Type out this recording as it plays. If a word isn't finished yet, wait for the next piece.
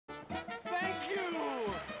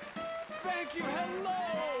Thank you.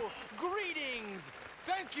 Hello. Greetings.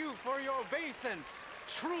 Thank you for your obeisance.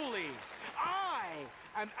 Truly, I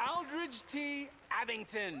am Aldridge T.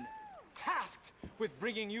 Abington, tasked with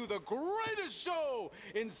bringing you the greatest show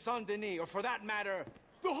in Saint-Denis, or for that matter,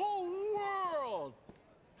 the whole world.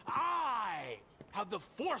 I have the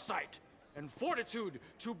foresight and fortitude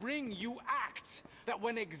to bring you acts that,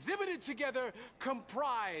 when exhibited together,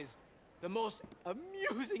 comprise the most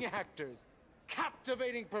amusing actors,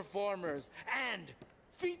 captivating performers, and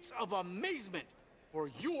feats of amazement for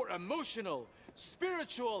your emotional,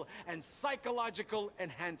 spiritual, and psychological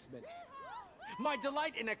enhancement. My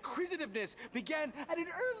delight in acquisitiveness began at an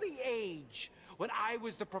early age, when I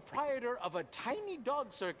was the proprietor of a tiny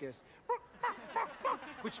dog circus,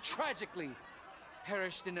 which tragically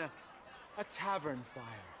perished in a tavern fire.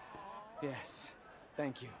 Yes,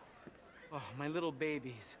 thank you. Oh, my little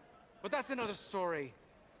babies. But that's another story.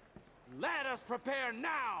 Let us prepare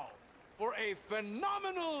now for a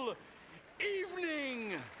phenomenal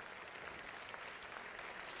evening.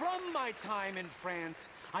 From my time in France,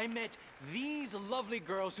 I met these lovely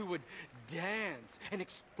girls who would dance and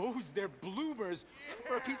expose their bloomers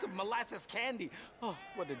for a piece of molasses candy. Oh,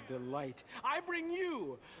 what a delight. I bring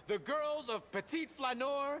you the girls of Petit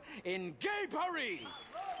Flaneur in Gay Paris.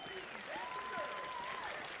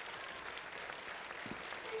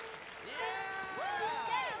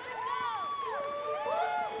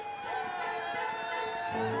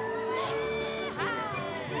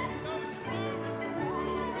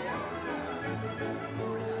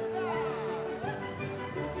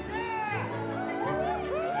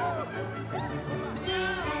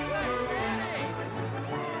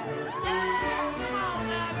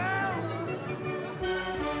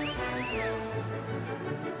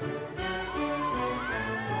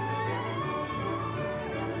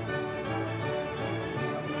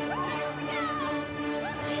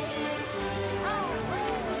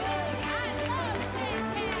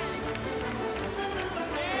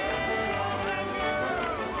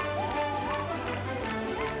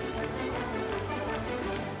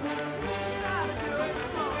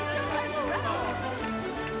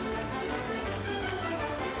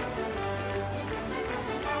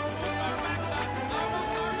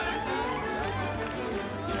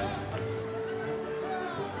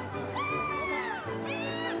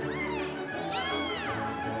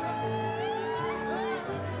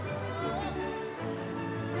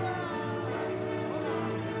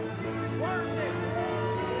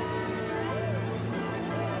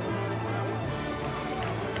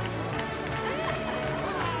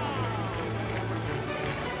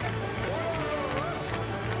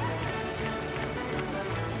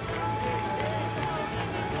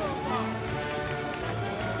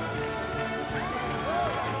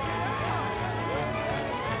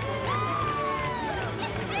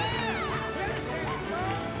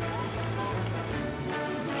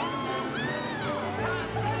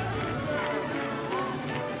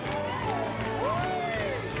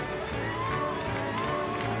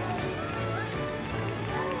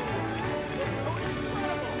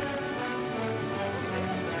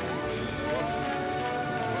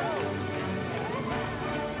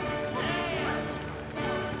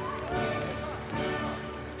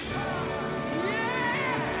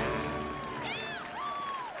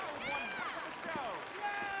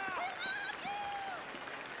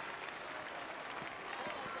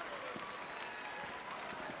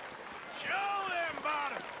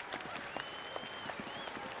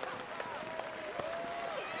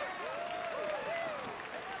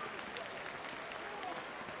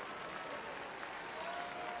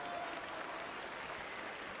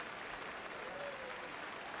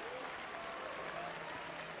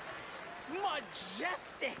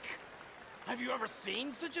 Majestic! Have you ever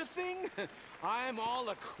seen such a thing? I'm all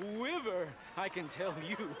a quiver, I can tell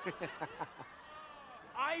you.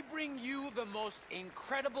 I bring you the most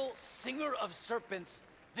incredible singer of serpents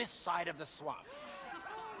this side of the swamp.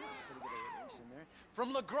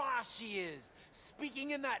 From La Grasse she is,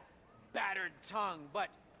 speaking in that battered tongue, but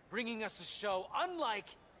bringing us a show unlike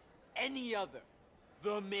any other.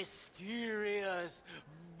 The mysterious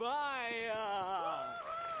Maya.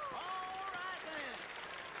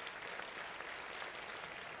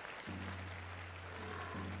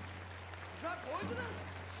 Is that poisonous?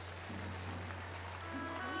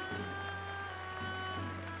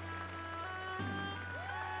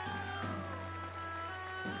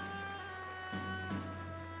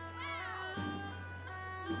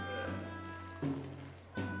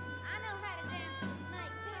 I know how to dance with a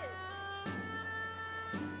snake too.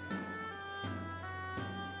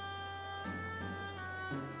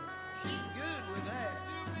 She's good with that.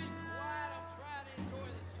 Do be quiet, I'm trying to enjoy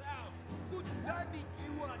the show. Good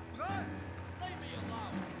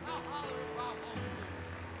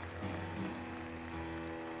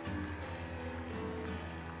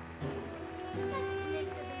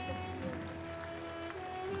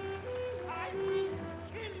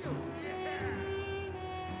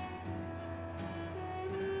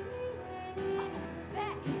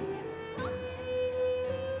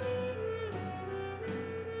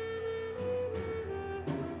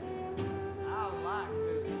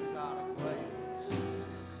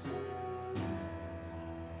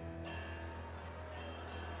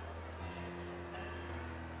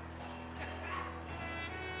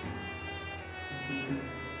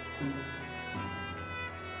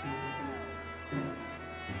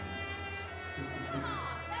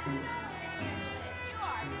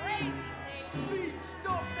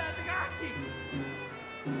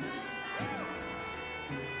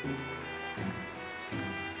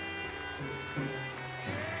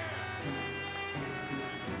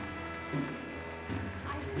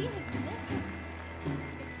I see his mistress.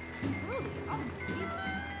 It's truly unbelievable.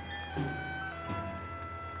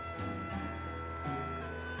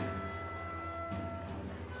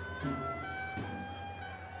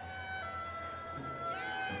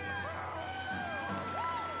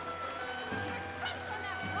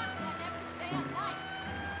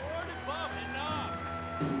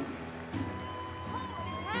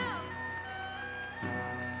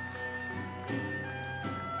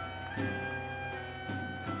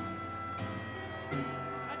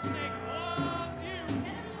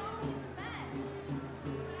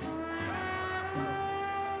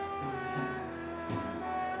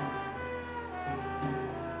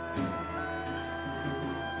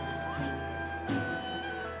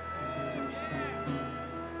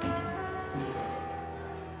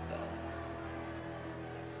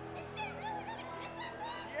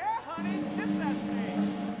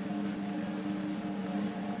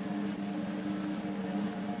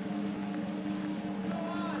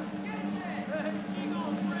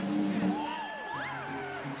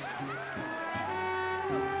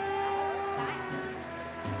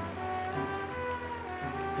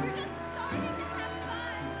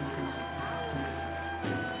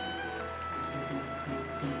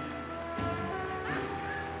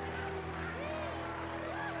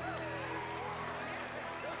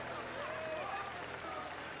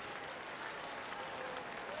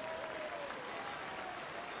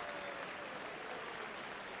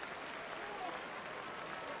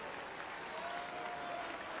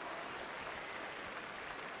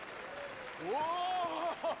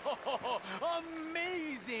 Whoa!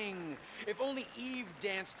 Amazing! If only Eve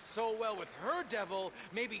danced so well with her devil,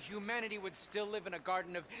 maybe humanity would still live in a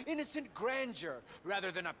garden of innocent grandeur rather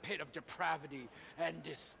than a pit of depravity and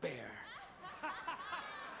despair.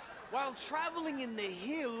 While traveling in the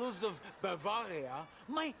hills of Bavaria,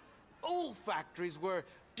 my olfactories were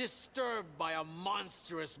disturbed by a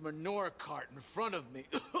monstrous manure cart in front of me.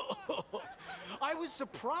 I was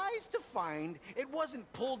surprised to find it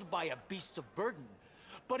wasn't pulled by a beast of burden,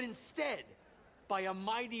 but instead by a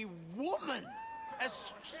mighty woman,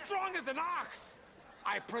 as strong as an ox.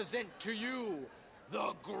 I present to you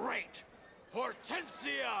the great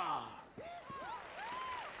Hortensia!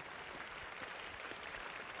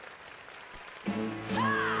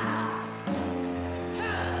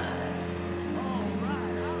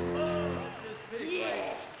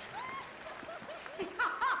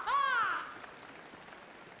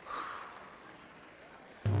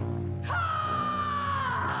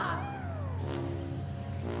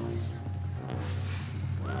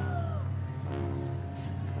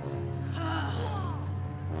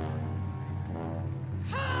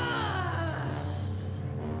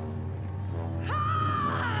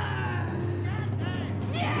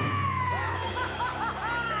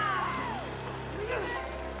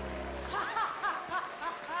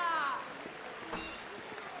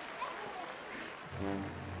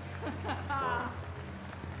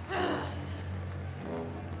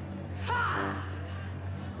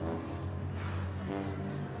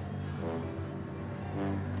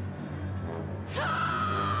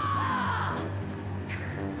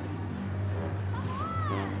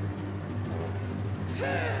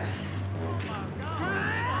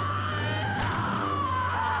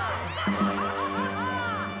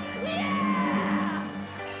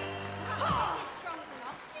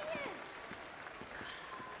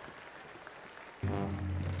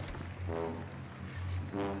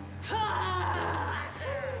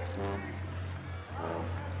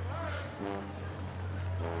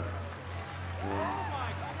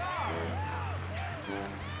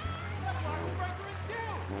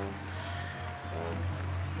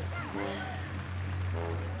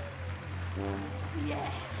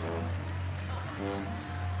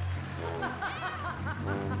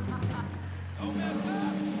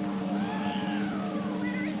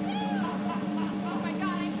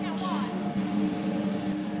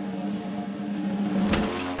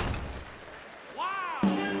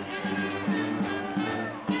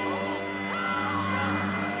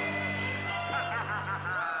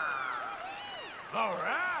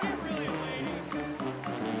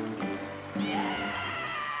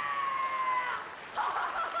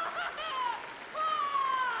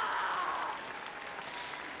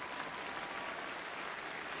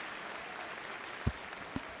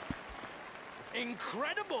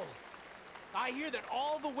 Incredible! I hear that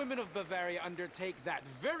all the women of Bavaria undertake that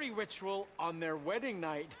very ritual on their wedding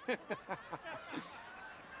night.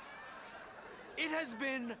 It has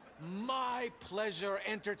been my pleasure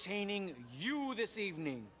entertaining you this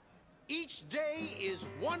evening. Each day is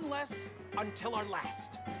one less until our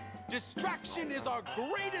last. Distraction is our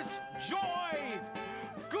greatest joy.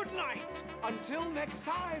 Good night until next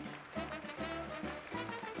time.